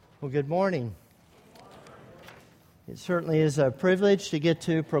Well, good morning. It certainly is a privilege to get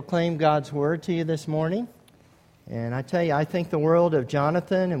to proclaim God's Word to you this morning. And I tell you, I think the world of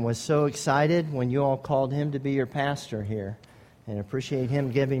Jonathan and was so excited when you all called him to be your pastor here. And appreciate him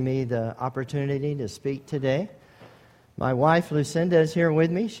giving me the opportunity to speak today. My wife, Lucinda, is here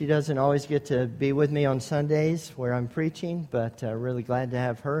with me. She doesn't always get to be with me on Sundays where I'm preaching, but really glad to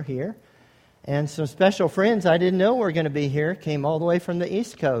have her here. And some special friends I didn't know were going to be here came all the way from the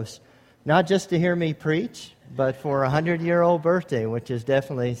East Coast, not just to hear me preach, but for a 100-year-old birthday, which is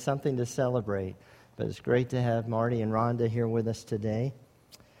definitely something to celebrate. But it's great to have Marty and Rhonda here with us today.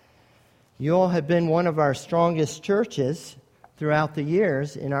 You all have been one of our strongest churches throughout the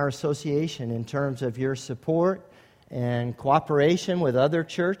years in our association in terms of your support and cooperation with other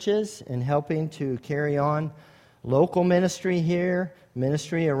churches in helping to carry on local ministry here,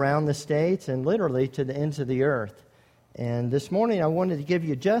 ministry around the states, and literally to the ends of the earth. And this morning I wanted to give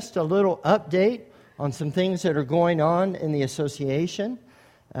you just a little update on some things that are going on in the association,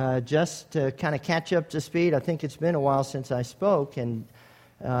 just to kind of catch up to speed. I think it's been a while since I spoke, and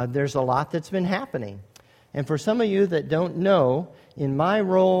there's a lot that's been happening. And for some of you that don't know, in my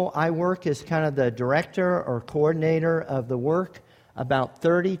role, I work as kind of the director or coordinator of the work about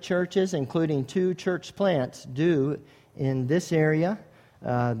 30 churches, including 2 church plants, do in this area.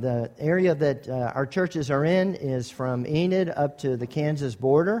 The area that our churches are in is from Enid up to the Kansas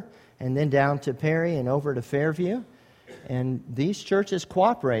border, and then down to Perry and over to Fairview. And these churches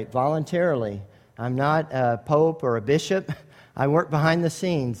cooperate voluntarily. I'm not a pope or a bishop. I work behind the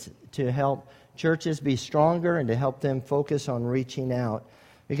scenes to help churches be stronger and to help them focus on reaching out.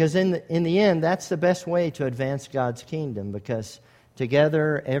 Because in the end, that's the best way to advance God's kingdom, because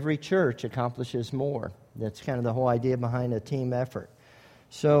together, every church accomplishes more. That's kind of the whole idea behind a team effort.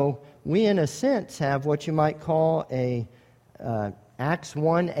 So we, in a sense, have what you might call a Acts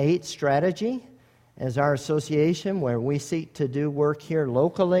 1:8 strategy as our association, where we seek to do work here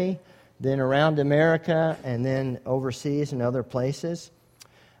locally, then around America, and then overseas and other places.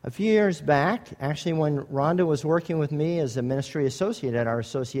 A few years back, actually when Rhonda was working with me as a ministry associate at our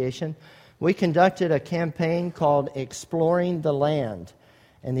association, we conducted a campaign called Exploring the Land.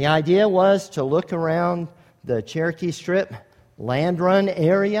 And the idea was to look around the Cherokee Strip land run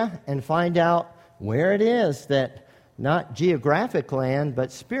area and find out where it is that not geographic land,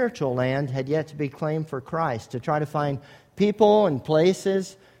 but spiritual land had yet to be claimed for Christ, to try to find people and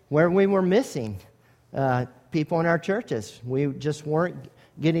places where we were missing people in our churches. We just weren't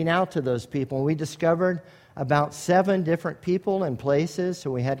getting out to those people. We discovered about 7 different people and places, so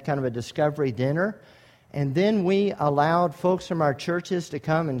we had kind of a discovery dinner. And then we allowed folks from our churches to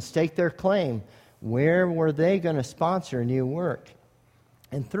come and stake their claim. Where were they going to sponsor new work?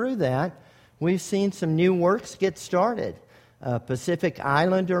 And through that, we've seen some new works get started. Pacific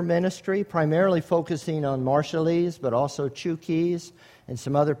Islander ministry, primarily focusing on Marshallese, but also Chuukese and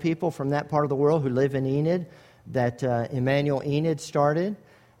some other people from that part of the world who live in Enid, that Emmanuel Enid started.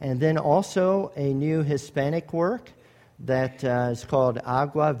 And then also a new Hispanic work that is called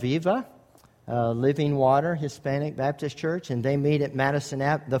Agua Viva, Living Water Hispanic Baptist Church, and they meet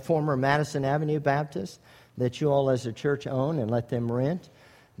at the former Madison Avenue Baptist that you all as a church own and let them rent.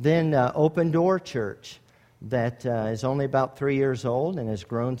 Then Open Door Church that is only about 3 years old and has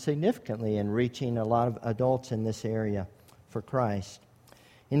grown significantly in reaching a lot of adults in this area for Christ.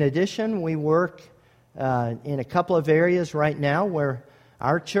 In addition, we work in a couple of areas right now where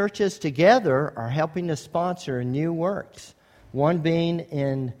our churches together are helping to sponsor new works. One being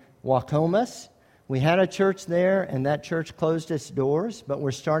in Wacomas. We had a church there, and that church closed its doors, but we're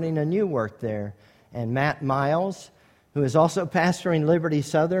starting a new work there. And Matt Miles, who is also pastoring Liberty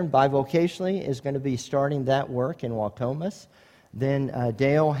Southern bivocationally, is going to be starting that work in Wacomas. Then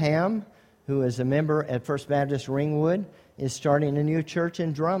Dale Ham, who is a member at First Baptist Ringwood, is starting a new church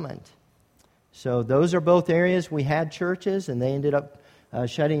in Drummond. So those are both areas we had churches, and they ended up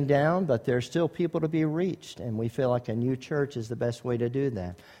shutting down, but there's still people to be reached, and we feel like a new church is the best way to do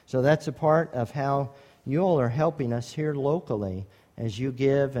that. So that's a part of how you all are helping us here locally as you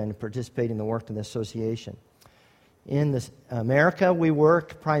give and participate in the work of the association. In America, we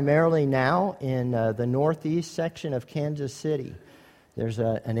work primarily now in the northeast section of Kansas City. There's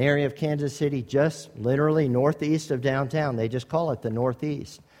an area of Kansas City just literally northeast of downtown. They just call it the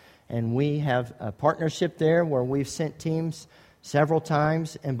Northeast. And we have a partnership there where we've sent teams several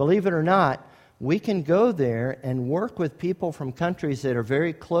times, and believe it or not, we can go there and work with people from countries that are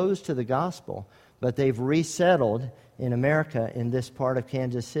very close to the gospel, but they've resettled in America in this part of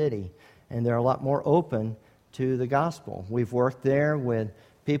Kansas City, and they're a lot more open to the gospel. We've worked there with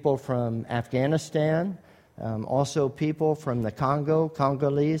people from Afghanistan, Also people from the Congo,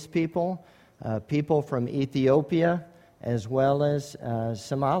 Congolese people, people from Ethiopia, as well as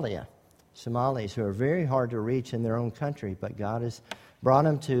Somalia. Somalis who are very hard to reach in their own country, but God has brought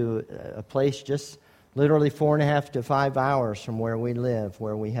them to a place just literally 4.5 to 5 hours from where we live,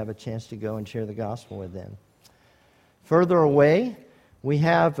 where we have a chance to go and share the gospel with them. Further away, we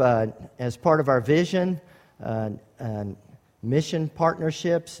have, as part of our vision, mission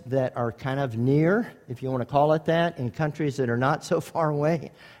partnerships that are kind of near, if you want to call it that, in countries that are not so far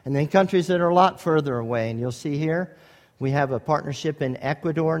away, and then countries that are a lot further away. And you'll see here, we have a partnership in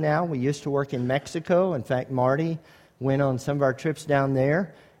Ecuador now. We used to work in Mexico. In fact, Marty went on some of our trips down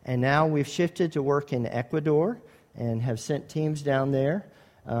there, and now we've shifted to work in Ecuador and have sent teams down there.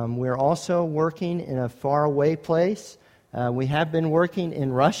 We're also working in a faraway place. We have been working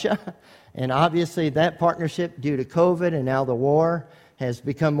in Russia, and obviously that partnership, due to COVID and now the war, has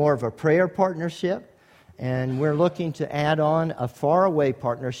become more of a prayer partnership. And we're looking to add on a faraway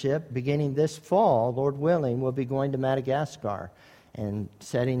partnership beginning this fall. Lord willing, we'll be going to Madagascar and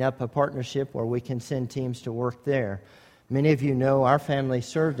setting up a partnership where we can send teams to work there. Many of you know our family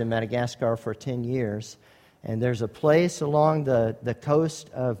served in Madagascar for 10 years. And there's a place along the coast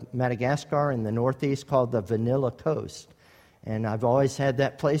of Madagascar in the northeast called the Vanilla Coast. And I've always had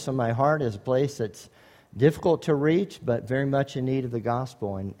that place on my heart as a place that's difficult to reach, but very much in need of the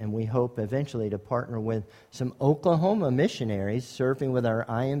gospel. And we hope eventually to partner with some Oklahoma missionaries serving with our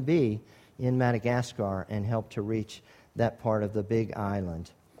IMB in Madagascar and help to reach that part of the big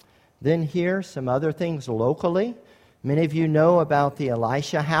island. Then here, some other things locally. Many of you know about the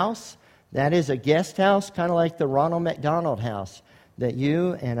Elisha House. That is a guest house, kind of like the Ronald McDonald House, that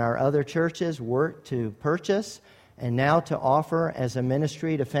you and our other churches work to purchase and now to offer as a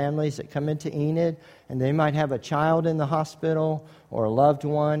ministry to families that come into Enid, and they might have a child in the hospital or a loved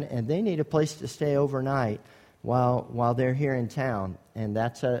one, and they need a place to stay overnight while they're here in town. And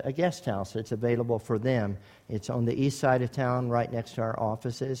that's a guest house. It's available for them. It's on the east side of town, right next to our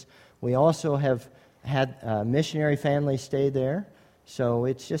offices. We also have had missionary families stay there, so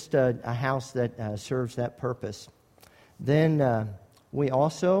it's just a house that serves that purpose. Then we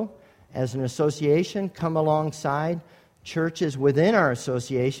also, as an association, come alongside churches within our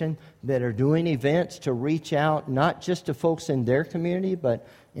association that are doing events to reach out not just to folks in their community, but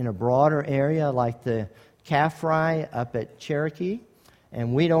in a broader area like the Calf Fry up at Cherokee.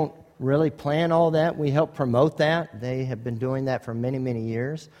 And we don't really plan all that. We help promote that. They have been doing that for many, many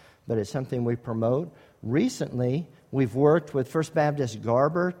years, but it's something we promote. Recently, we've worked with First Baptist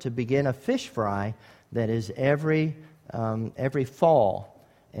Garber to begin a fish fry that is every fall.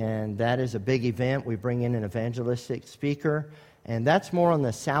 And that is a big event. We bring in an evangelistic speaker. And that's more on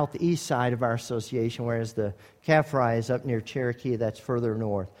the southeast side of our association, whereas the Calf Fry is up near Cherokee. That's further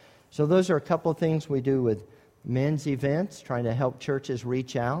north. So those are a couple of things we do with men's events, trying to help churches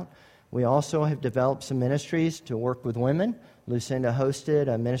reach out. We also have developed some ministries to work with women. Lucinda hosted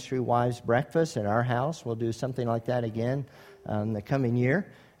a Ministry Wives Breakfast at our house. We'll do something like that again the coming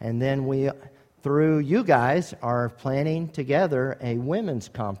year. And then we, through you guys, are planning together a women's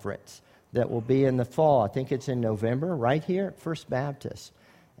conference that will be in the fall. I think it's in November, right here at First Baptist.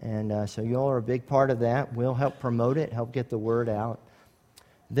 And so you all are a big part of that. We'll help promote it, help get the word out.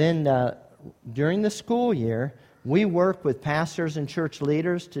 Then during the school year, we work with pastors and church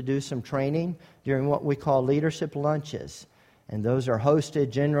leaders to do some training during what we call leadership lunches. And those are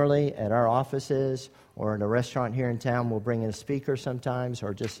hosted generally at our offices or in a restaurant here in town. We'll bring in a speaker sometimes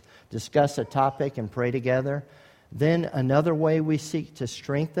or just discuss a topic and pray together. Then another way we seek to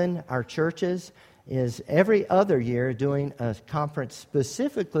strengthen our churches is every other year doing a conference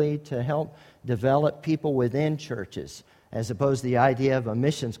specifically to help develop people within churches, as opposed to the idea of a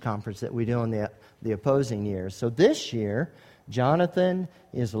missions conference that we do in the opposing years. So this year, Jonathan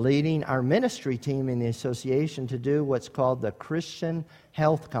is leading our ministry team in the association to do what's called the Christian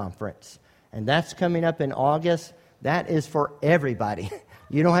Health Conference. And that's coming up in August. That is for everybody.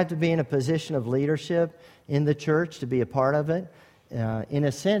 You don't have to be in a position of leadership in the church to be a part of it. In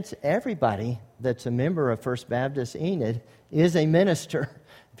a sense, everybody that's a member of First Baptist Enid is a minister,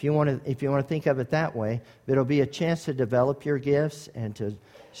 if you want to think of it that way. But it'll be a chance to develop your gifts and to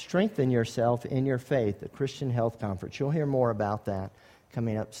strengthen yourself in your faith, the Christian Health Conference. You'll hear more about that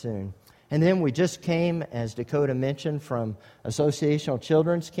coming up soon. And then we just came, as Dakota mentioned, from Associational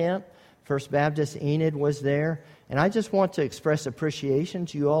Children's Camp. First Baptist Enid was there. And I just want to express appreciation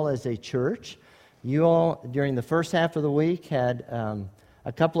to you all as a church. You all, during the first half of the week, had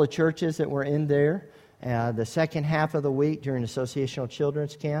a couple of churches that were in there. The second half of the week, during Associational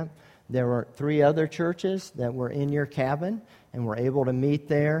Children's Camp, there were 3 other churches that were in your cabin and were able to meet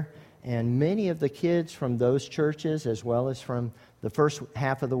there. and many of the kids from those churches, as well as from the first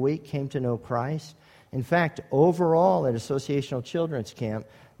half of the week, came to know Christ. In fact, overall at Associational Children's Camp,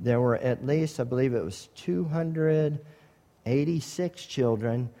 there were at least, I believe it was 286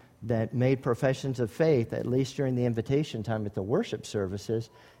 children that made professions of faith, at least during the invitation time at the worship services,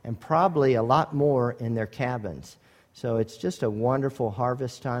 and probably a lot more in their cabins. So it's just a wonderful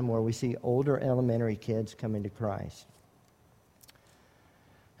harvest time where we see older elementary kids coming to Christ.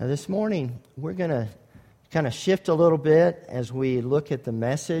 Now this morning, we're going to kind of shift a little bit as we look at the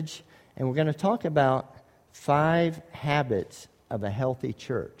message, and we're going to talk about 5 habits of a healthy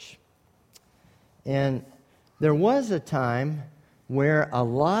church. And there was a time where a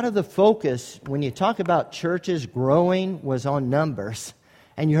lot of the focus, when you talk about churches growing, was on numbers.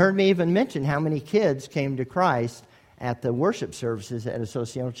 And you heard me even mention how many kids came to Christ at the worship services at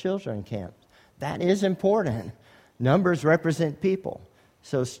Associational Children's Camp. That is important. Numbers represent people.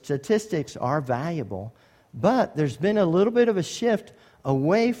 So statistics are valuable. But there's been a little bit of a shift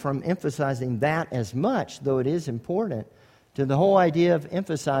away from emphasizing that as much, though it is important, to the whole idea of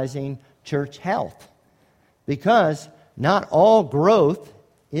emphasizing church health. Because not all growth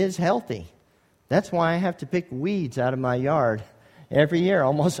is healthy. That's why I have to pick weeds out of my yard every year,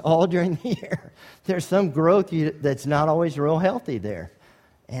 almost all during the year. There's some growth that's not always real healthy there.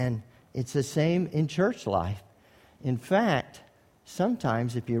 And it's the same in church life. In fact,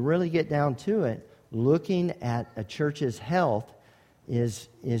 sometimes if you really get down to it, looking at a church's health is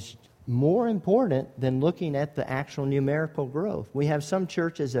more important than looking at the actual numerical growth. We have some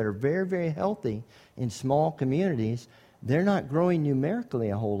churches that are very, very healthy in small communities. They're not growing numerically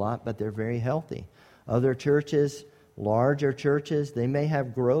a whole lot, but they're very healthy. Other churches, larger churches, they may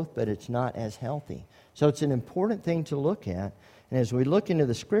have growth, but it's not as healthy. So it's an important thing to look at. And as we look into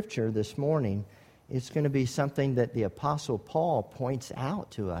the Scripture this morning, it's going to be something that the Apostle Paul points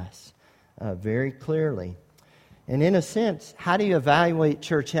out to us very clearly. And in a sense, how do you evaluate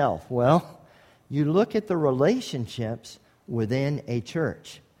church health? Well, you look at the relationships within a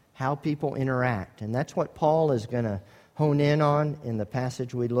church, how people interact. And that's what Paul is going to hone in on in the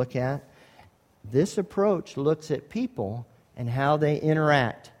passage we look at. This approach looks at people and how they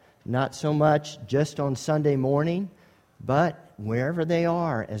interact, not so much just on Sunday morning, but wherever they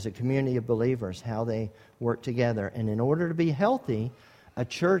are as a community of believers, how they work together. And in order to be healthy, a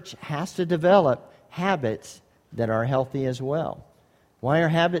church has to develop habits that are healthy as well. Why are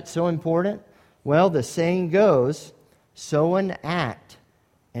habits so important? Well, the saying goes, sow an act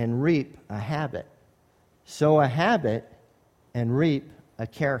and reap a habit. Sow a habit and reap a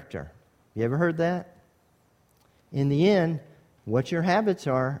character. You ever heard that? In the end, what your habits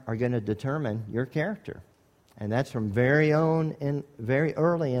are going to determine your character. And that's from very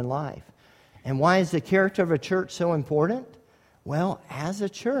early in life. And why is the character of a church so important? Well, as a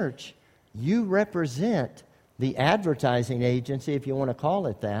church, you represent the advertising agency, if you want to call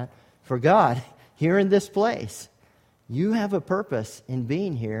it that, for God here in this place. You have a purpose in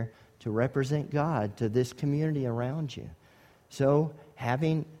being here to represent God to this community around you. So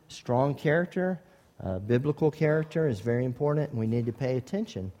having strong character, biblical character is very important, and we need to pay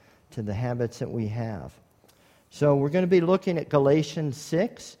attention to the habits that we have. So we're going to be looking at Galatians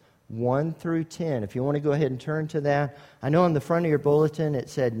 6, 1 through 10. If you want to go ahead and turn to that. I know on the front of your bulletin it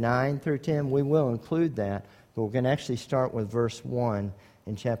said 9 through 10. We will include that, but we're going to actually start with verse 1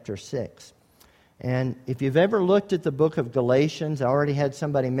 in chapter 6. And if you've ever looked at the book of Galatians, I already had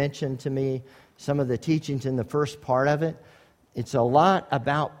somebody mention to me some of the teachings in the first part of it. It's a lot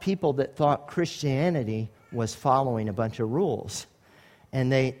about people that thought Christianity was following a bunch of rules.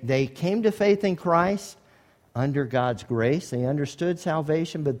 And they came to faith in Christ under God's grace. They understood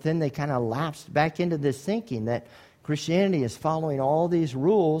salvation, but then they kind of lapsed back into this thinking that Christianity is following all these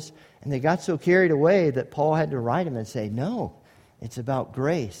rules, and they got so carried away that Paul had to write them and say, no, it's about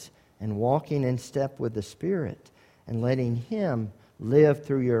grace and walking in step with the Spirit and letting Him live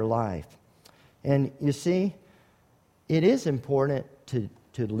through your life. And you see, it is important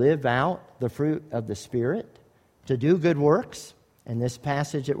to live out the fruit of the Spirit, to do good works. And this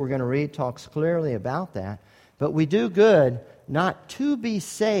passage that we're going to read talks clearly about that. But we do good not to be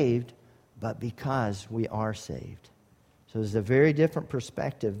saved, but because we are saved. So there's a very different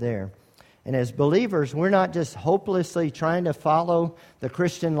perspective there. And as believers, we're not just hopelessly trying to follow the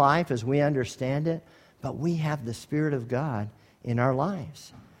Christian life as we understand it, but we have the Spirit of God in our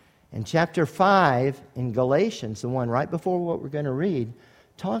lives. And chapter 5 in Galatians, the one right before what we're going to read,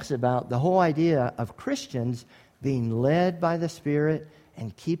 talks about the whole idea of Christians being led by the Spirit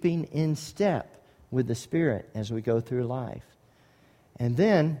and keeping in step with the Spirit as we go through life. And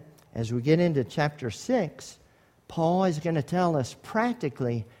then, as we get into chapter 6, Paul is going to tell us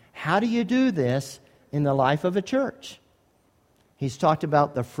practically How do you do this in the life of a church? He's talked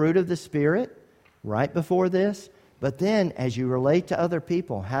about the fruit of the Spirit right before this. But then, as you relate to other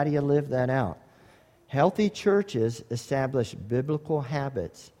people, how do you live that out? Healthy churches establish biblical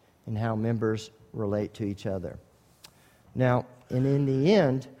habits in how members relate to each other. Now, and in the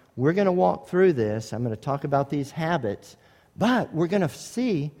end, we're going to walk through this. I'm going to talk about these habits, but we're going to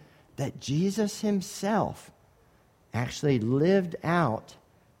see that Jesus himself actually lived out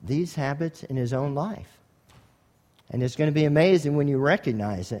these habits in his own life. And it's going to be amazing when you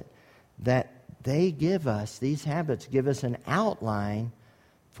recognize it, that these habits give us an outline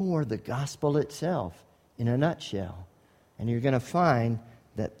for the gospel itself in a nutshell. And you're going to find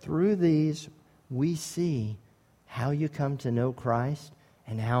that through these, we see how you come to know Christ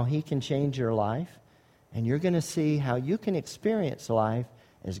and how he can change your life. And you're going to see how you can experience life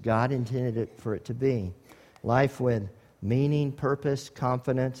as God intended it for it to be. Life with meaning, purpose,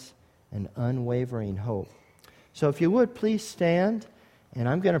 confidence, and unwavering hope. So if you would, please stand, and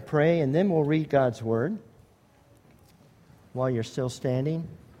I'm going to pray, and then we'll read God's Word while you're still standing.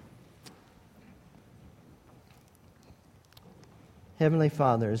 Heavenly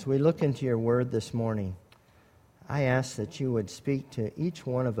Father, as we look into your Word this morning, I ask that you would speak to each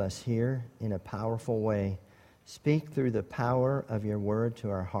one of us here in a powerful way. Speak through the power of your Word to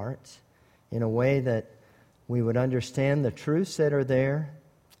our hearts in a way that we would understand the truths that are there,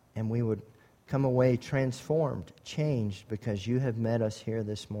 and we would come away transformed, changed, because you have met us here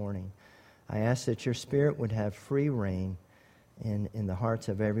this morning. I ask that your Spirit would have free reign in the hearts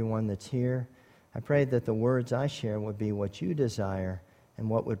of everyone that's here. I pray that the words I share would be what you desire and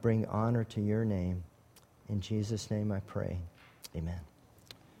what would bring honor to your name. In Jesus' name I pray. Amen.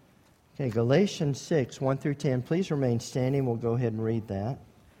 Okay, Galatians 6, 1 through 10. Please remain standing. We'll go ahead and read that.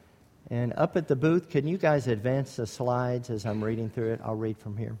 And up at the booth, can you guys advance the slides as I'm reading through it? I'll read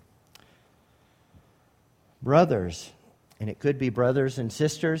from here. Brothers, and it could be brothers and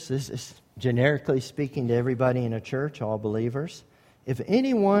sisters. This is generically speaking to everybody in a church, all believers. If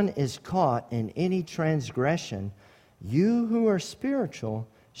anyone is caught in any transgression, you who are spiritual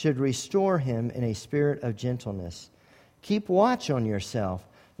should restore him in a spirit of gentleness. Keep watch on yourself,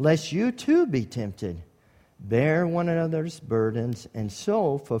 lest you too be tempted. Bear one another's burdens, and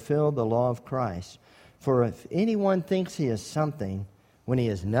so fulfill the law of Christ. For if anyone thinks he is something when he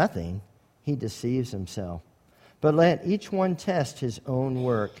is nothing, he deceives himself. But let each one test his own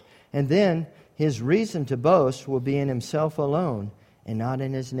work, and then his reason to boast will be in himself alone and not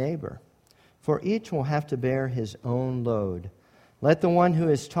in his neighbor. For each will have to bear his own load. Let the one who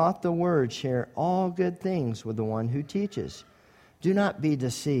is taught the word share all good things with the one who teaches. Do not be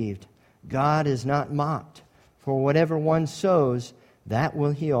deceived. God is not mocked. For whatever one sows, that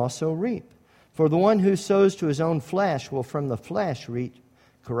will he also reap. For the one who sows to his own flesh will from the flesh reap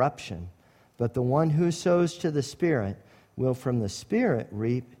corruption. But the one who sows to the Spirit will from the Spirit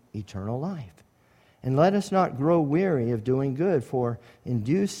reap eternal life. And let us not grow weary of doing good, for in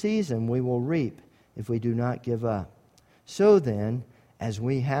due season we will reap if we do not give up. So then, as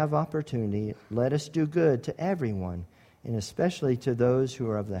we have opportunity, let us do good to everyone, and especially to those who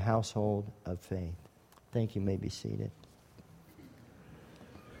are of the household of faith. Thank you. You may be seated.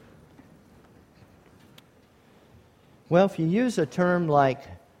 Well, if you use a term like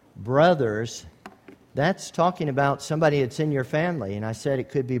brothers, that's talking about somebody that's in your family. And I said it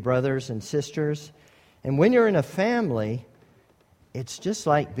could be brothers and sisters. And when you're in a family, it's just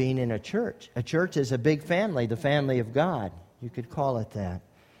like being in a church. A church is a big family, the family of God. You could call it that.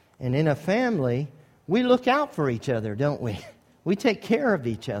 And in a family, we look out for each other, don't we? We take care of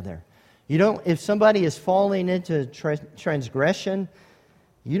each other. If somebody is falling into transgression,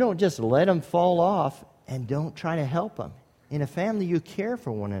 you don't just let them fall off and don't try to help them. In a family, you care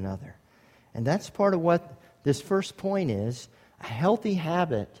for one another. And that's part of what this first point is. A healthy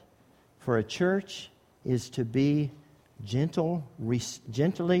habit for a church is to be gently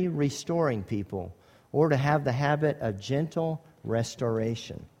restoring people, or to have the habit of gentle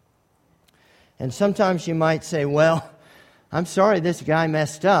restoration. And sometimes you might say, well, I'm sorry this guy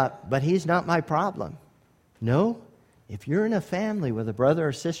messed up, but he's not my problem. No, if you're in a family with a brother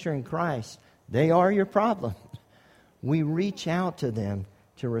or sister in Christ, they are your problem. We reach out to them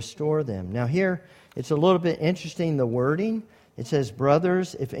to restore them. Now here, it's a little bit interesting, the wording. It says,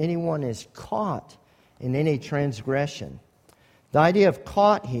 brothers, if anyone is caught in any transgression. The idea of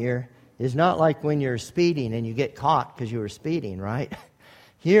caught here is not like when you're speeding and you get caught because you were speeding, right?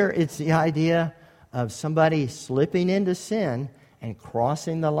 Here, it's the idea of somebody slipping into sin and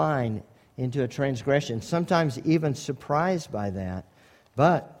crossing the line into a transgression, sometimes even surprised by that,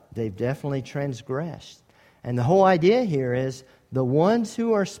 but they've definitely transgressed. And the whole idea here is the ones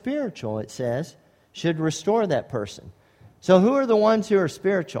who are spiritual, it says, should restore that person. So who are the ones who are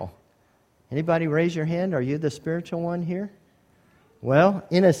spiritual? Anybody raise your hand? Are you the spiritual one here? Well,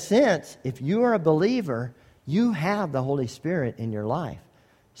 in a sense, if you are a believer, you have the Holy Spirit in your life.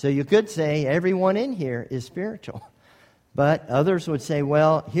 So you could say everyone in here is spiritual. But others would say,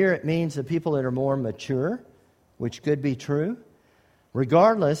 well, here it means the people that are more mature, which could be true.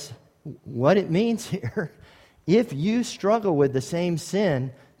 Regardless, what it means here, if you struggle with the same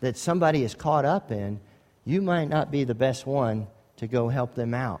sin that somebody is caught up in, you might not be the best one to go help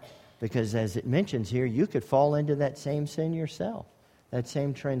them out. Because as it mentions here, you could fall into that same sin yourself, that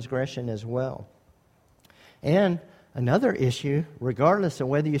same transgression as well. And another issue, regardless of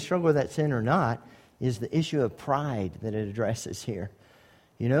whether you struggle with that sin or not, is the issue of pride that it addresses here.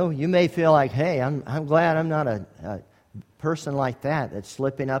 You know, you may feel like, hey, I'm glad I'm not a person like that that's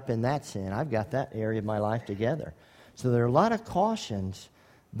slipping up in that sin. I've got that area of my life together. So there are a lot of cautions,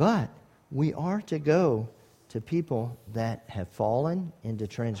 but we are to go to people that have fallen into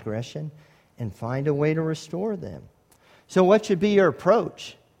transgression and find a way to restore them. So what should be your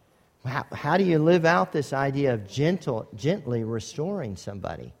approach? How do you live out this idea of gently restoring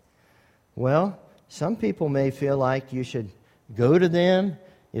somebody? Well, some people may feel like you should go to them.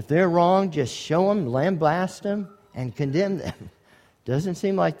 If they're wrong, just show them, lambaste them, and condemn them. Doesn't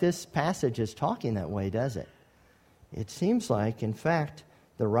seem like this passage is talking that way, does it? It seems like, in fact,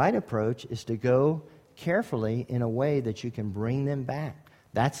 the right approach is to go carefully in a way that you can bring them back.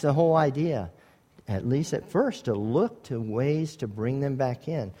 That's the whole idea, at least at first, to look to ways to bring them back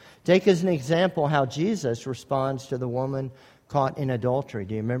in. Take as an example how Jesus responds to the woman caught in adultery.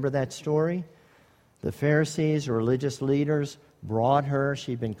 Do you remember that story? The Pharisees, religious leaders, brought her.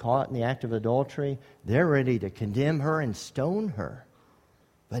 She'd been caught in the act of adultery. They're ready to condemn her and stone her.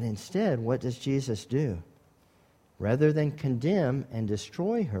 But instead, what does Jesus do? Rather than condemn and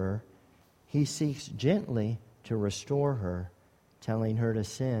destroy her, he seeks gently to restore her, telling her to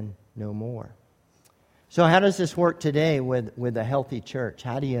sin no more. So how does this work today with a healthy church?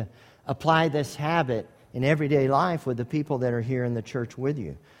 How do you apply this habit in everyday life with the people that are here in the church with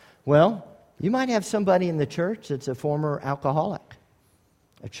you? Well, you might have somebody in the church that's a former alcoholic.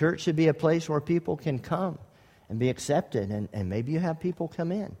 A church should be a place where people can come and be accepted, and maybe you have people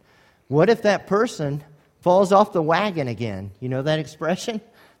come in. What if that person falls off the wagon again? You know that expression?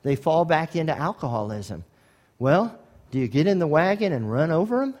 They fall back into alcoholism. Well, do you get in the wagon and run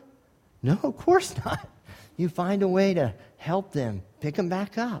over them? No, of course not. You find a way to help them, pick them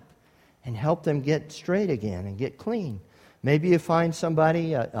back up, and help them get straight again and get clean. Maybe you find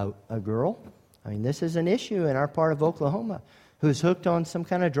somebody, a girl, I mean, this is an issue in our part of Oklahoma, who's hooked on some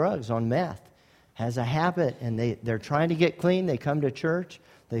kind of drugs, on meth, has a habit, and they're trying to get clean. They come to church,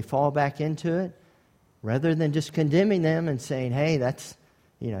 they fall back into it. Rather than just condemning them and saying, hey,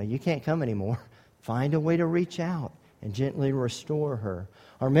 you can't come anymore, find a way to reach out and gently restore her.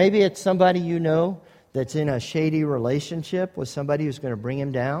 Or maybe it's somebody you know that's in a shady relationship with somebody who's going to bring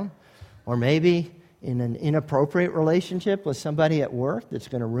him down. Or maybe in an inappropriate relationship with somebody at work that's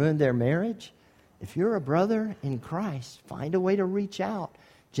going to ruin their marriage. If you're a brother in Christ, find a way to reach out,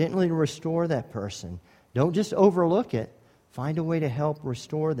 gently restore that person. Don't just overlook it. Find a way to help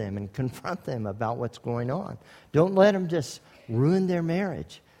restore them and confront them about what's going on. Don't let them just ruin their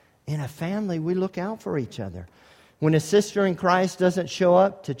marriage. In a family, we look out for each other. When a sister in Christ doesn't show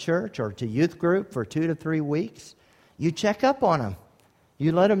up to church or to youth group for 2 to 3 weeks, you check up on them.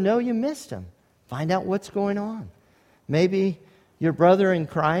 You let them know you missed them. Find out what's going on. Maybe your brother in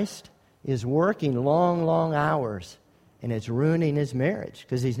Christ is working long, long hours, and it's ruining his marriage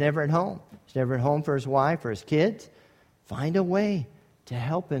because he's never at home. He's never at home for his wife or his kids. Find a way to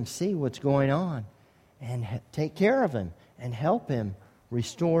help him see what's going on and take care of him and help him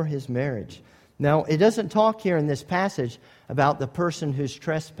restore his marriage. Now, it doesn't talk here in this passage about the person who's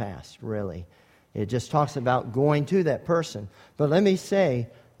trespassed, really. It just talks about going to that person. But let me say,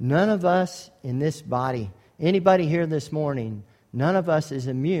 none of us in this body, anybody here this morning, none of us is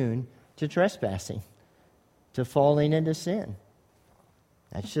immune to trespassing, to falling into sin.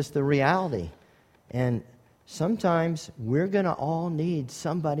 That's just the reality. And sometimes we're going to all need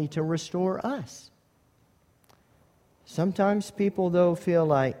somebody to restore us. Sometimes people, though, feel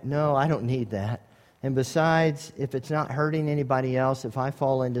like, no, I don't need that. And besides, if it's not hurting anybody else, if I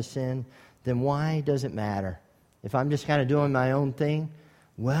fall into sin, then why does it matter? If I'm just kind of doing my own thing?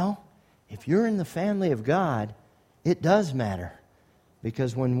 Well, if you're in the family of God, it does matter.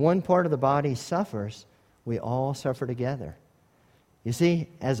 Because when one part of the body suffers, we all suffer together. You see,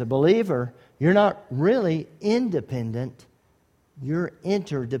 as a believer, you're not really independent. You're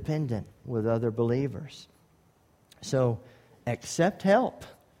interdependent with other believers. So accept help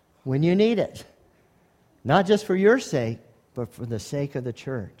when you need it. Not just for your sake, but for the sake of the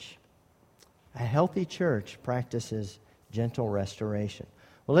church. A healthy church practices gentle restoration.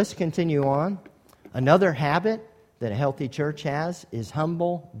 Well, let's continue on. Another habit that a healthy church has is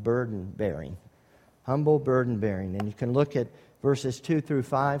humble burden bearing. Humble burden bearing. And you can look at verses 2 through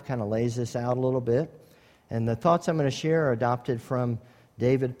 5, kind of lays this out a little bit. And the thoughts I'm going to share are adopted from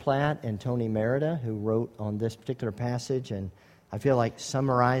David Platt and Tony Merida, who wrote on this particular passage, and I feel like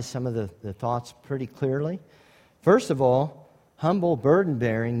summarize some of the thoughts pretty clearly. First of all, humble burden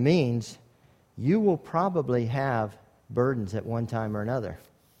bearing means you will probably have burdens at one time or another.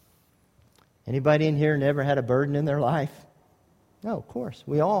 Anybody in here never had a burden in their life? No, of course.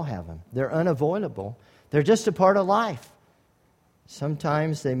 We all have them. They're unavoidable. They're just a part of life.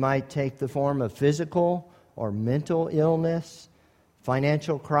 Sometimes they might take the form of physical or mental illness,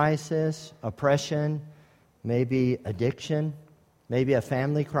 financial crisis, oppression, maybe addiction, maybe a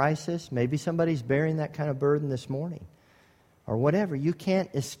family crisis. Maybe somebody's bearing that kind of burden this morning. Or whatever. You can't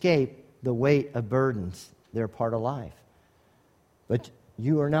escape the weight of burdens. They're part of life. But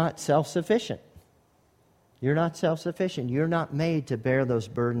you are not self-sufficient. You're not self-sufficient. You're not made to bear those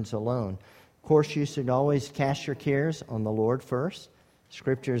burdens alone. Of course, you should always cast your cares on the Lord first.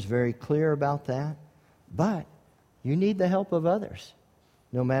 Scripture is very clear about that. But you need the help of others,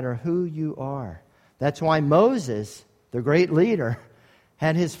 no matter who you are. That's why Moses, the great leader,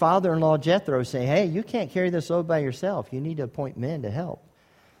 had his father-in-law Jethro say, hey, you can't carry this load by yourself. You need to appoint men to help.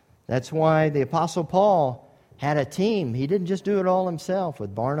 That's why the Apostle Paul had a team. He didn't just do it all himself,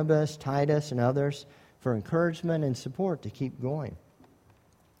 with Barnabas, Titus, and others for encouragement and support to keep going.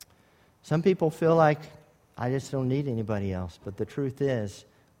 Some people feel like, I just don't need anybody else. But the truth is,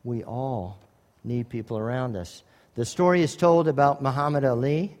 we all need people around us. The story is told about Muhammad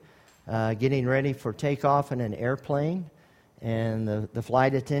Ali getting ready for takeoff in an airplane. And the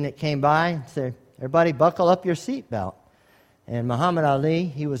flight attendant came by and said, everybody buckle up your seatbelt. And Muhammad Ali,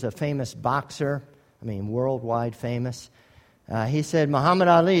 he was a famous boxer, worldwide famous. He said, Muhammad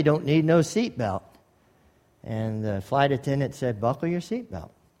Ali don't need no seatbelt. And the flight attendant said, buckle your seatbelt.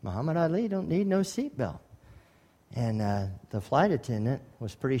 Muhammad Ali don't need no seatbelt. And the flight attendant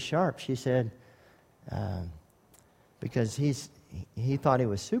was pretty sharp. She said, because he thought he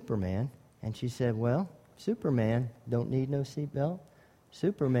was Superman. And she said, well, Superman don't need no seatbelt.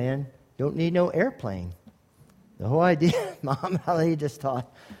 Superman don't need no airplane. The whole idea, Muhammad Ali just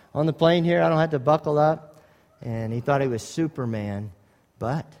thought, on the plane here, I don't have to buckle up. And he thought he was Superman.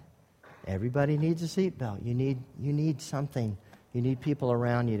 But everybody needs a seatbelt. You need something. You need people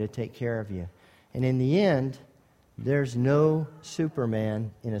around you to take care of you. And in the end, there's no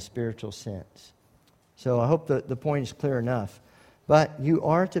Superman in a spiritual sense. So I hope the point is clear enough. But you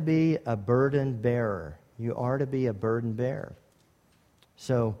are to be a burden bearer. You are to be a burden bearer.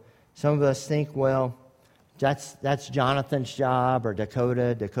 So some of us think, well, that's Jonathan's job, or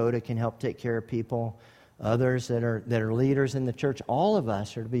Dakota. Dakota can help take care of people. Others that are leaders in the church. All of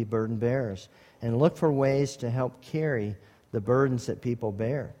us are to be burden bearers and look for ways to help carry the burdens that people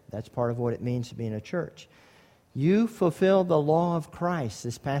bear. That's part of what it means to be in a church. You fulfill the law of Christ.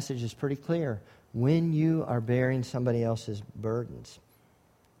 This passage is pretty clear. When you are bearing somebody else's burdens.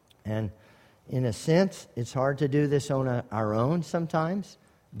 And in a sense, it's hard to do this on our own sometimes.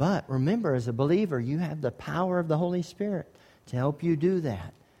 But remember, as a believer, you have the power of the Holy Spirit to help you do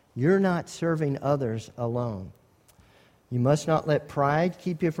that. You're not serving others alone. You must not let pride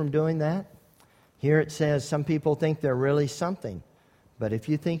keep you from doing that. Here it says some people think they're really something. But if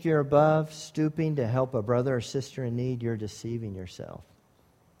you think you're above stooping to help a brother or sister in need, you're deceiving yourself.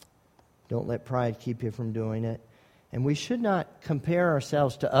 Don't let pride keep you from doing it. And we should not compare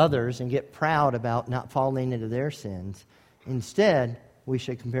ourselves to others and get proud about not falling into their sins. Instead, we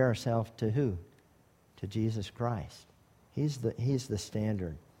should compare ourselves to who? To Jesus Christ. He's the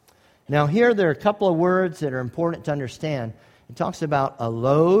standard. Now here there are a couple of words that are important to understand. It talks about a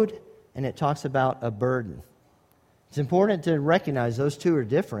load and it talks about a burden. It's important to recognize those two are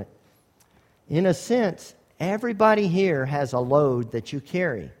different. In a sense, everybody here has a load that you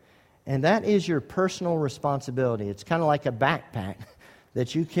carry. And that is your personal responsibility. It's kind of like a backpack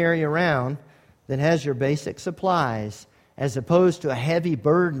that you carry around that has your basic supplies, as opposed to a heavy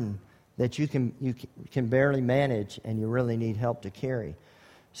burden that you can barely manage and you really need help to carry.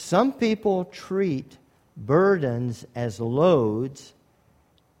 Some people treat burdens as loads,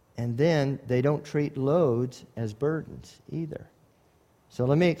 and then they don't treat loads as burdens either. So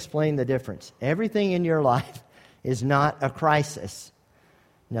let me explain the difference. Everything in your life is not a crisis.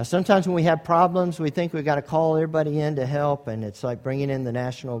 Now, sometimes when we have problems, we think we've got to call everybody in to help, and it's like bringing in the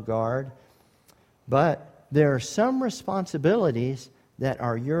National Guard. But there are some responsibilities that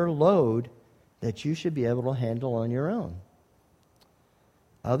are your load that you should be able to handle on your own.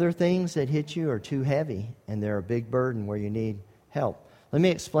 Other things that hit you are too heavy, and they're a big burden where you need help. Let me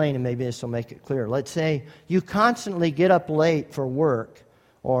explain, and maybe this will make it clear. Let's say you constantly get up late for work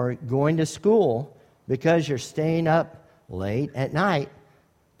or going to school because you're staying up late at night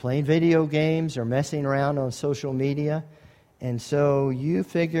playing video games or messing around on social media. And so you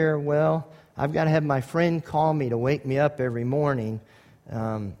figure, well, I've got to have my friend call me to wake me up every morning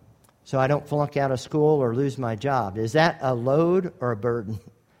so I don't flunk out of school or lose my job. Is that a load or a burden?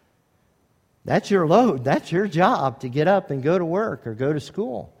 That's your load. That's your job to get up and go to work or go to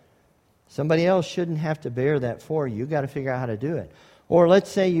school. Somebody else shouldn't have to bear that for you. You've got to figure out how to do it. Or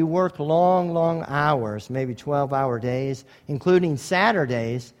let's say you work long, long hours, maybe 12-hour days, including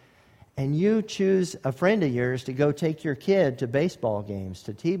Saturdays, and you choose a friend of yours to go take your kid to baseball games,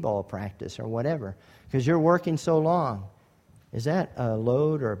 to t-ball practice or whatever, because you're working so long. Is that a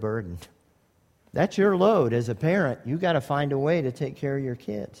load or a burden? That's your load as a parent. You've got to find a way to take care of your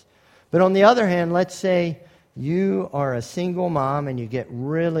kids. But on the other hand, let's say you are a single mom and you get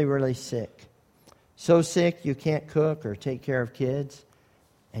really, really sick. So sick you can't cook or take care of kids,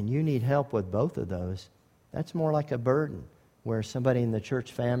 and you need help with both of those. That's more like a burden, where somebody in the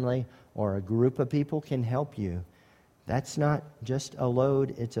church family or a group of people can help you. That's not just a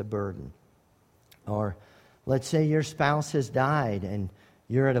load, it's a burden. Or let's say your spouse has died and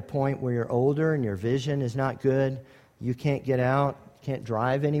you're at a point where you're older and your vision is not good. You can't get out, can't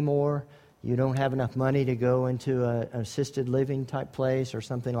drive anymore. You don't have enough money to go into an assisted living type place or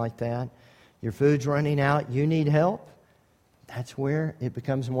something like that. Your food's running out. You need help. That's where it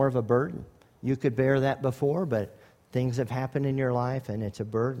becomes more of a burden. You could bear that before, but things have happened in your life and it's a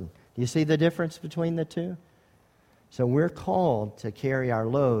burden. Do you see the difference between the two? So we're called to carry our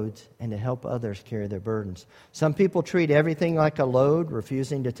loads and to help others carry their burdens. Some people treat everything like a load,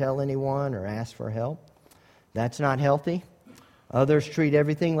 refusing to tell anyone or ask for help. That's not healthy. Others treat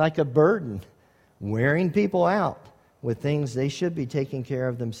everything like a burden, wearing people out with things they should be taking care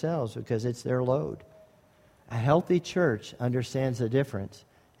of themselves because it's their load. A healthy church understands the difference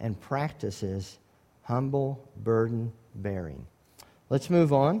and practices humble burden bearing. Let's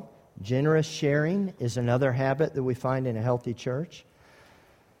move on. Generous sharing is another habit that we find in a healthy church.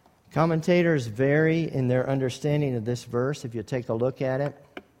 Commentators vary in their understanding of this verse. If you take a look at it,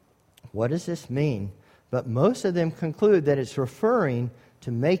 what does this mean? But most of them conclude that it's referring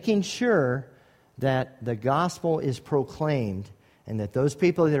to making sure that the gospel is proclaimed and that those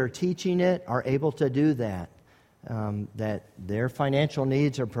people that are teaching it are able to do that, that their financial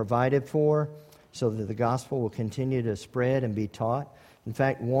needs are provided for so that the gospel will continue to spread and be taught. In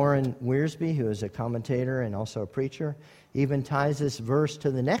fact, Warren Wiersbe, who is a commentator and also a preacher, even ties this verse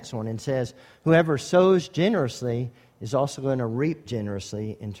to the next one and says, whoever sows generously is also going to reap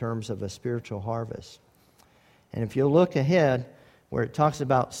generously in terms of a spiritual harvest. And if you look ahead, where it talks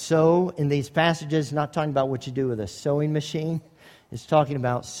about sow in these passages, not talking about what you do with a sewing machine. It's talking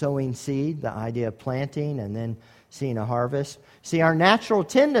about sowing seed, the idea of planting and then seeing a harvest. See, our natural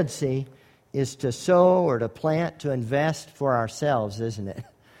tendency is to sow or to plant, to invest for ourselves, isn't it?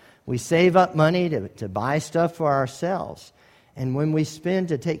 We save up money to buy stuff for ourselves. And when we spend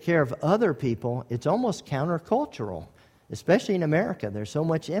to take care of other people, it's almost countercultural, especially in America. There's so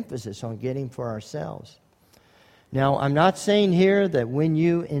much emphasis on getting for ourselves. Now, I'm not saying here that when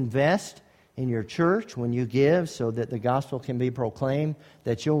you invest in your church, when you give so that the gospel can be proclaimed,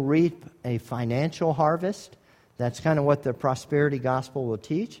 that you'll reap a financial harvest. That's kind of what the prosperity gospel will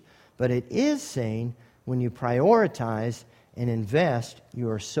teach. But it is saying when you prioritize and invest, you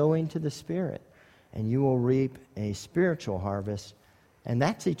are sowing to the Spirit, and you will reap a spiritual harvest. And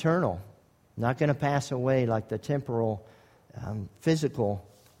that's eternal, not going to pass away like the temporal, physical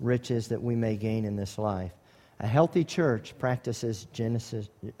riches that we may gain in this life. A healthy church practices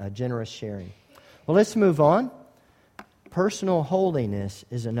generous sharing. Well, let's move on. Personal holiness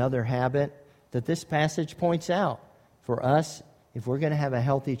is another habit that this passage points out for us if we're going to have a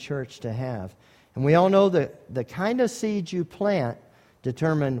healthy church to have. And we all know that the kind of seeds you plant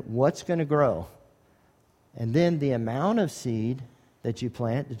determine what's going to grow. And then the amount of seed that you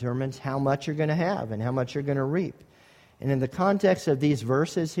plant determines how much you're going to have and how much you're going to reap. And in the context of these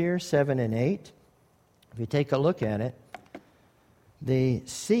verses here, 7 and 8, if you take a look at it, the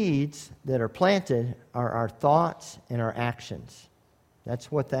seeds that are planted are our thoughts and our actions. That's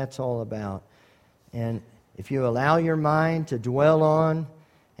what that's all about. And if you allow your mind to dwell on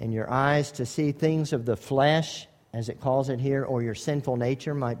and your eyes to see things of the flesh, as it calls it here, or your sinful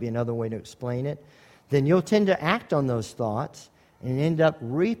nature might be another way to explain it, then you'll tend to act on those thoughts and end up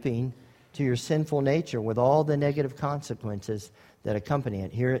reaping to your sinful nature with all the negative consequences that accompany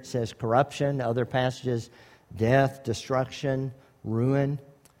it. Here it says corruption, other passages, death, destruction, ruin.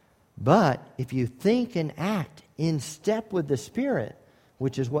 But if you think and act in step with the Spirit,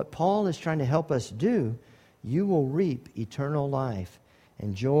 which is what Paul is trying to help us do, you will reap eternal life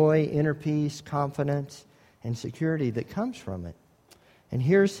and joy, inner peace, confidence, and security that comes from it. And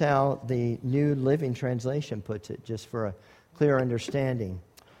here's how the New Living Translation puts it, just for a clear understanding.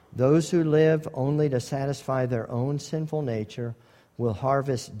 Those who live only to satisfy their own sinful nature will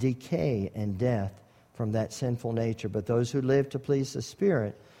harvest decay and death from that sinful nature. But those who live to please the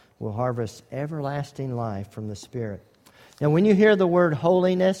Spirit will harvest everlasting life from the Spirit. Now, when you hear the word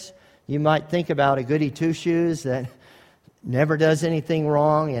holiness, you might think about a goody two-shoes that never does anything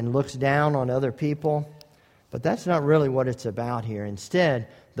wrong and looks down on other people. But that's not really what it's about here. Instead,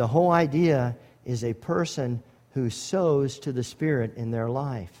 the whole idea is a person who sows to the Spirit in their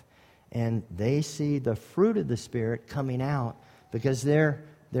life. And they see the fruit of the Spirit coming out because they're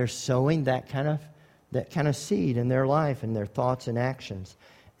sowing that kind of seed in their life and their thoughts and actions.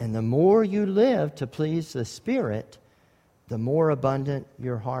 And the more you live to please the Spirit, the more abundant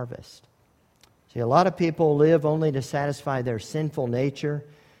your harvest. See, a lot of people live only to satisfy their sinful nature,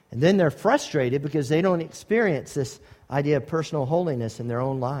 and then they're frustrated because they don't experience this idea of personal holiness in their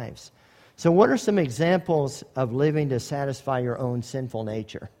own lives. So what are some examples of living to satisfy your own sinful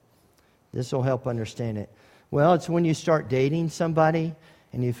nature? This will help understand it. Well, it's when you start dating somebody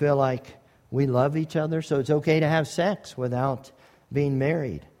and you feel like we love each other, so it's okay to have sex without being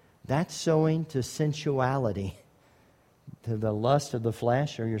married. That's sowing to sensuality, to the lust of the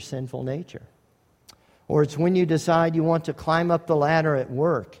flesh or your sinful nature. Or it's when you decide you want to climb up the ladder at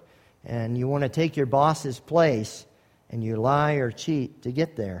work and you want to take your boss's place and you lie or cheat to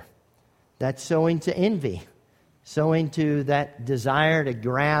get there. That's sowing to envy, sowing to that desire to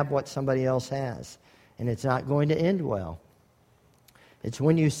grab what somebody else has, and it's not going to end well. It's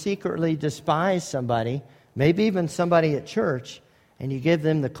when you secretly despise somebody, maybe even somebody at church, and you give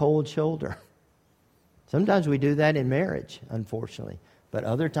them the cold shoulder. Sometimes we do that in marriage, unfortunately, but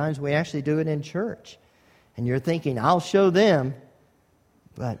other times we actually do it in church. And you're thinking, I'll show them,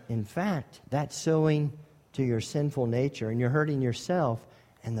 but in fact, that's sowing to your sinful nature, and you're hurting yourself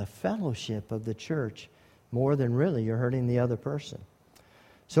and the fellowship of the church more than really you're hurting the other person.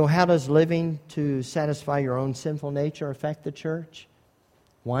 So how does living to satisfy your own sinful nature affect the church?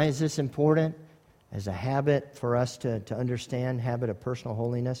 Why is this important as a habit for us to understand, habit of personal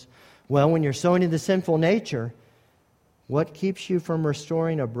holiness? Well, when you're sowing to the sinful nature, what keeps you from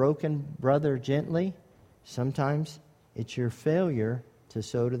restoring a broken brother gently? Sometimes it's your failure to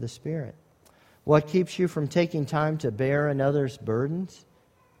sow to the Spirit. What keeps you from taking time to bear another's burdens?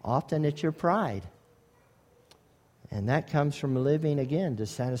 Often it's your pride. And that comes from living, again, to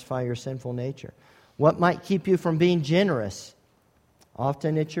satisfy your sinful nature. What might keep you from being generous?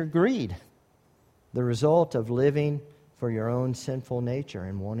 Often it's your greed, the result of living for your own sinful nature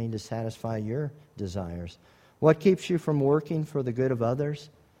and wanting to satisfy your desires. What keeps you from working for the good of others?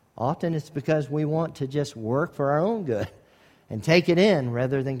 Often it's because we want to just work for our own good and take it in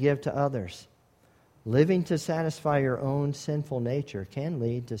rather than give to others. Living to satisfy your own sinful nature can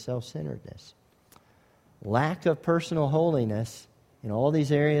lead to self-centeredness. Lack of personal holiness in all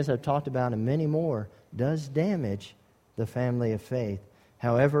these areas I've talked about and many more does damage the family of faith.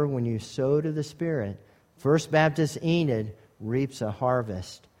 However, when you sow to the Spirit, First Baptist Enid reaps a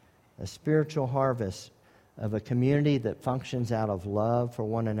harvest, a spiritual harvest of a community that functions out of love for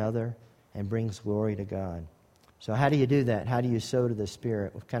one another and brings glory to God. So how do you do that? How do you sow to the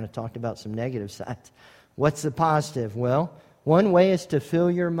Spirit? We've kind of talked about some negative sides. What's the positive? Well, one way is to fill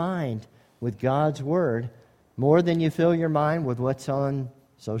your mind with God's Word more than you fill your mind with what's on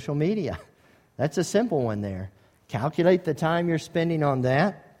social media. That's a simple one there. Calculate the time you're spending on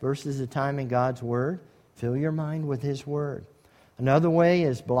that versus the time in God's Word. Fill your mind with His Word. Another way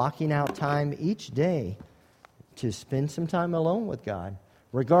is blocking out time each day to spend some time alone with God,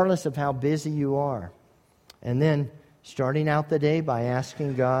 regardless of how busy you are. And then starting out the day by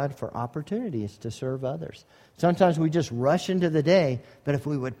asking God for opportunities to serve others. Sometimes we just rush into the day, but if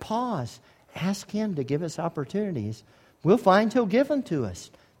we would pause, ask Him to give us opportunities, we'll find He'll give them to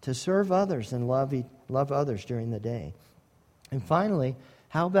us to serve others and love others during the day. And finally,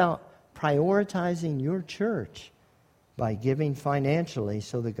 how about prioritizing your church by giving financially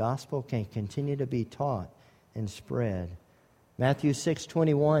so the gospel can continue to be taught and spread? Matthew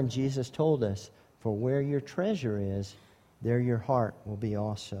 6:21, Jesus told us, "For where your treasure is, there your heart will be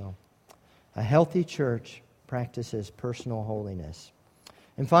also." A healthy church practices personal holiness.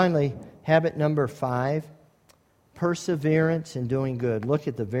 And finally, habit number 5, perseverance in doing good. Look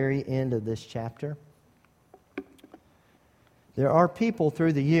at the very end of this chapter. There are people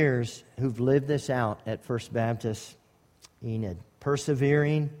through the years who've lived this out at First Baptist Enid,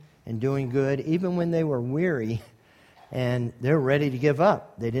 persevering and doing good, even when they were weary and they're ready to give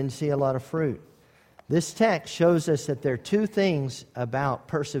up. They didn't see a lot of fruit. This text shows us that there are two things about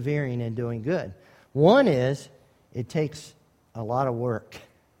persevering and doing good. One is it takes a lot of work,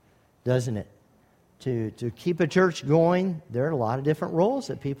 doesn't it? To keep a church going, there are a lot of different roles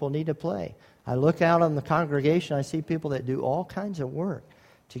that people need to play. I look out on the congregation, I see people that do all kinds of work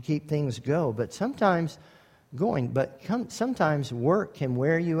to keep things sometimes work can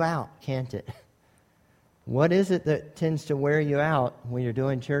wear you out, can't it? What is it that tends to wear you out when you're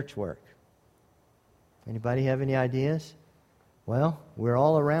doing church work? Anybody have any ideas? Well, we're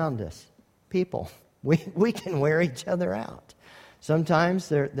all around us. People. We can wear each other out. Sometimes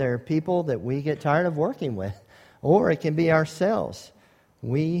there are people that we get tired of working with, or it can be ourselves.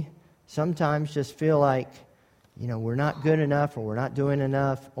 We sometimes just feel like, we're not good enough, or we're not doing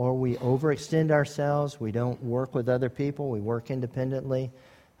enough, or we overextend ourselves. We don't work with other people. We work independently.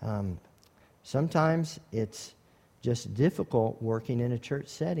 Sometimes it's just difficult working in a church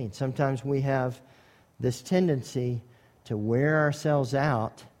setting. Sometimes we have this tendency to wear ourselves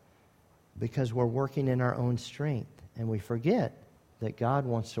out because we're working in our own strength, and we forget that God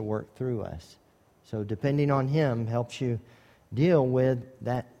wants to work through us. So depending on Him helps you deal with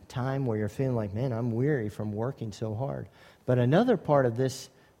that time where you're feeling like, man, I'm weary from working so hard. But another part of this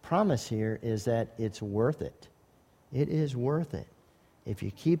promise here is that it's worth it. It is worth it. If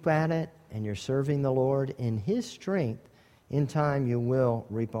you keep at it and you're serving the Lord in His strength, in time you will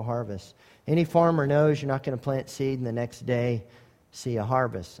reap a harvest. Any farmer knows you're not going to plant seed and the next day see a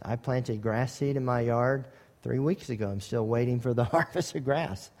harvest. I planted grass seed in my yard 3 weeks ago. I'm still waiting for the harvest of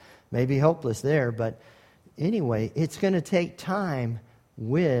grass. Maybe hopeless there, but anyway, it's going to take time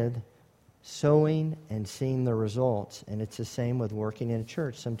with sowing and seeing the results. And it's the same with working in a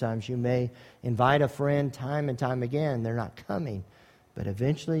church. Sometimes you may invite a friend time and time again. They're not coming. But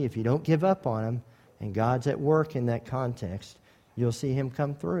eventually, if you don't give up on them, and God's at work in that context, you'll see Him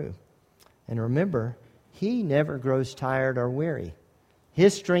come through. And remember, He never grows tired or weary.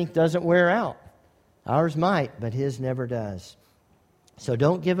 His strength doesn't wear out. Ours might, but His never does. So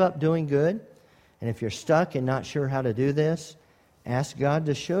don't give up doing good. And if you're stuck and not sure how to do this, ask God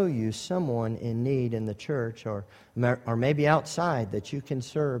to show you someone in need in the church or maybe outside that you can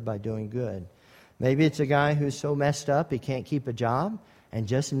serve by doing good. Maybe it's a guy who's so messed up he can't keep a job and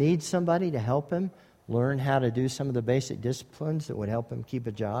just needs somebody to help him learn how to do some of the basic disciplines that would help him keep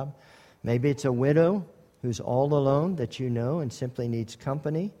a job. Maybe it's a widow who's all alone that you know and simply needs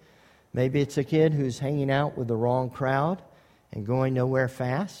company. Maybe it's a kid who's hanging out with the wrong crowd and going nowhere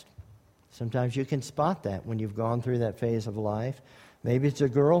fast. Sometimes you can spot that when you've gone through that phase of life. Maybe it's a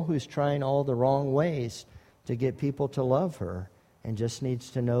girl who's trying all the wrong ways to get people to love her and just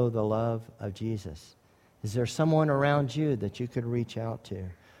needs to know the love of Jesus. Is there someone around you that you could reach out to?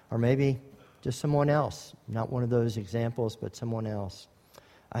 Or maybe just someone else, not one of those examples, but someone else.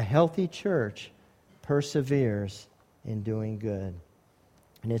 A healthy church perseveres in doing good.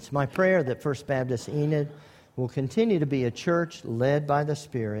 And it's my prayer that First Baptist Enid will continue to be a church led by the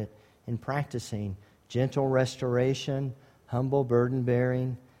Spirit in practicing gentle restoration, humble burden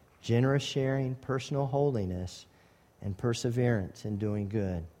bearing, generous sharing, personal holiness, and perseverance in doing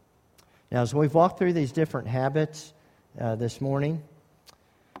good. Now, as we've walked through these different habits this morning,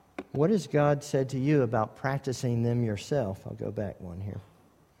 what has God said to you about practicing them yourself? I'll go back one here.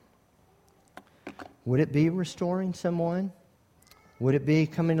 Would it be restoring someone? Would it be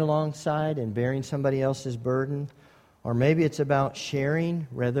coming alongside and bearing somebody else's burden? Or maybe it's about sharing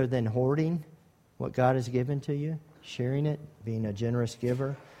rather than hoarding what God has given to you, sharing it, being a generous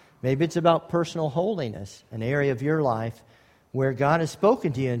giver. Maybe it's about personal holiness, an area of your life where God has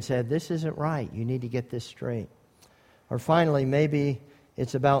spoken to you and said, this isn't right, you need to get this straight. Or finally, maybe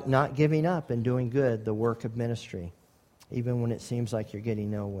it's about not giving up and doing good, the work of ministry, even when it seems like you're getting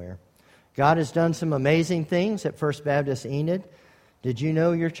nowhere. God has done some amazing things at First Baptist Enid. Did you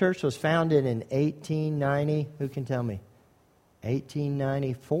know your church was founded in 1890? Who can tell me?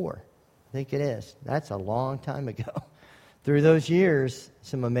 1894. I think it is. That's a long time ago. Through those years,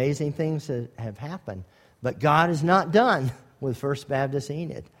 some amazing things have happened. But God is not done with First Baptist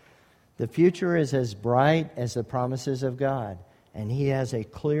Enid. The future is as bright as the promises of God. And He has a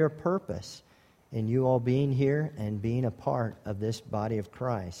clear purpose in you all being here and being a part of this body of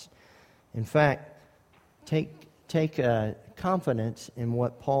Christ. In fact, take confidence in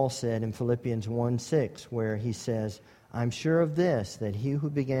what Paul said in Philippians 1:6, where he says, I'm sure of this, that He who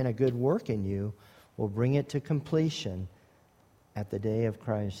began a good work in you will bring it to completion at the day of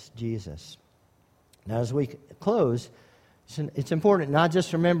Christ Jesus. Now, as we close, it's important not just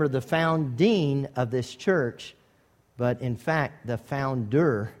to remember the founding of this church, but in fact, the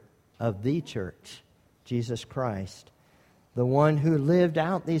founder of the church, Jesus Christ, the one who lived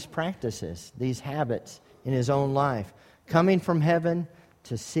out these practices, these habits in his own life, coming from heaven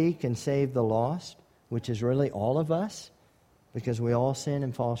to seek and save the lost, which is really all of us, because we all sin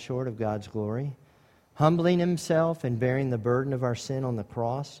and fall short of God's glory, humbling himself and bearing the burden of our sin on the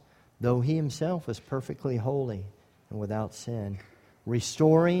cross, though he himself was perfectly holy and without sin,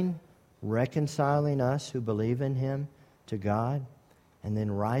 restoring, reconciling us who believe in him to God, and then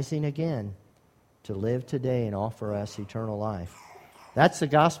rising again to live today and offer us eternal life. That's the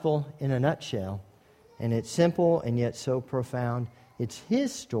gospel in a nutshell, and it's simple and yet so profound. It's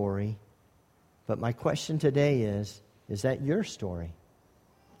his story, but my question today is that your story?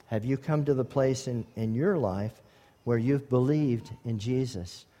 Have you come to the place in your life where you've believed in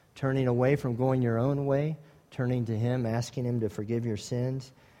Jesus, turning away from going your own way, turning to him, asking him to forgive your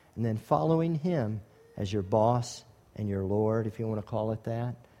sins, and then following him as your boss and your Lord, if you want to call it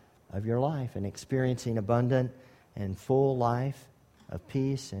that, of your life, and experiencing abundant and full life of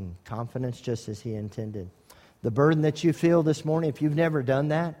peace and confidence just as he intended? The burden that you feel this morning, if you've never done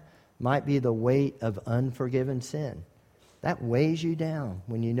that, might be the weight of unforgiven sin. That weighs you down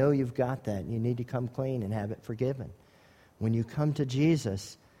when you know you've got that and you need to come clean and have it forgiven. When you come to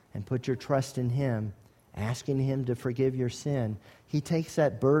Jesus and put your trust in him, asking him to forgive your sin, he takes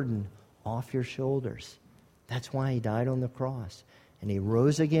that burden off your shoulders. That's why he died on the cross. And he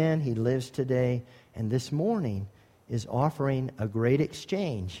rose again, he lives today, and this morning is offering a great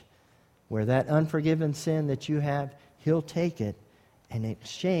exchange where that unforgiven sin that you have, he'll take it, and in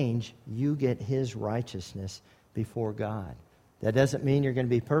exchange, you get his righteousness before God. That doesn't mean you're going to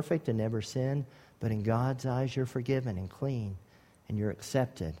be perfect and never sin, but in God's eyes, you're forgiven and clean, and you're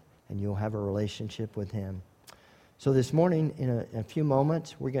accepted, and you'll have a relationship with him. So this morning, in a few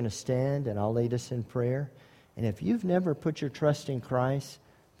moments, we're going to stand, and I'll lead us in prayer. And if you've never put your trust in Christ,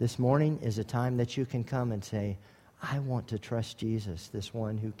 this morning is a time that you can come and say, I want to trust Jesus, this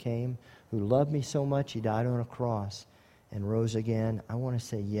one who came, who loved me so much, he died on a cross and rose again. I want to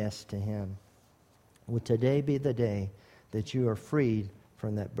say yes to him. Would today be the day that you are freed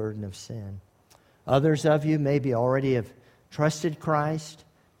from that burden of sin? Others of you maybe already have trusted Christ.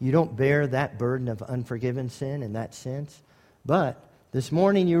 You don't bear that burden of unforgiven sin in that sense. But this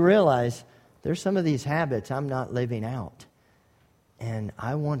morning you realize there's some of these habits I'm not living out. And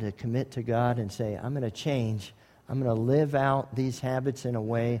I want to commit to God and say, I'm going to change. I'm going to live out these habits in a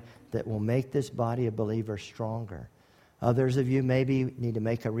way that will make this body of believers stronger. Others of you maybe need to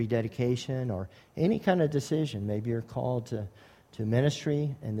make a rededication or any kind of decision. Maybe you're called to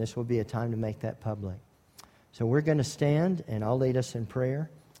ministry, and this will be a time to make that public. So we're going to stand, and I'll lead us in prayer,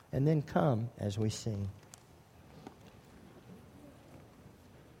 and then come as we sing.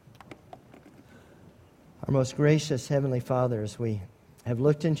 Our most gracious Heavenly Father, as we have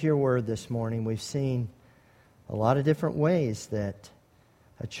looked into your word this morning, we've seen a lot of different ways that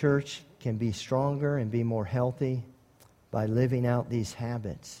a church can be stronger and be more healthy by living out these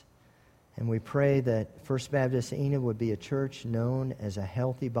habits. And we pray that First Baptist Enid would be a church known as a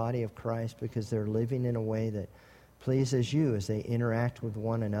healthy body of Christ because they're living in a way that pleases you as they interact with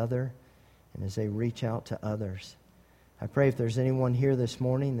one another and as they reach out to others. I pray if there's anyone here this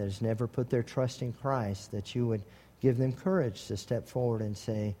morning that has never put their trust in Christ, that you would give them courage to step forward and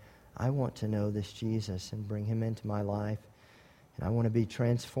say, I want to know this Jesus and bring him into my life, and I want to be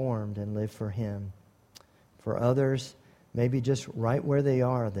transformed and live for him. For others, maybe just right where they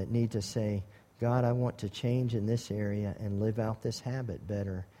are, that need to say, God, I want to change in this area and live out this habit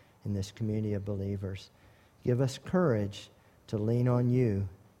better in this community of believers. Give us courage to lean on you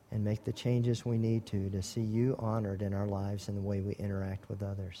and make the changes we need to see you honored in our lives and the way we interact with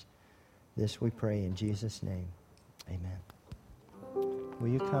others. This we pray in Jesus' name. Amen. Will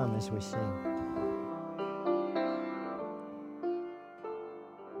you come as we sing?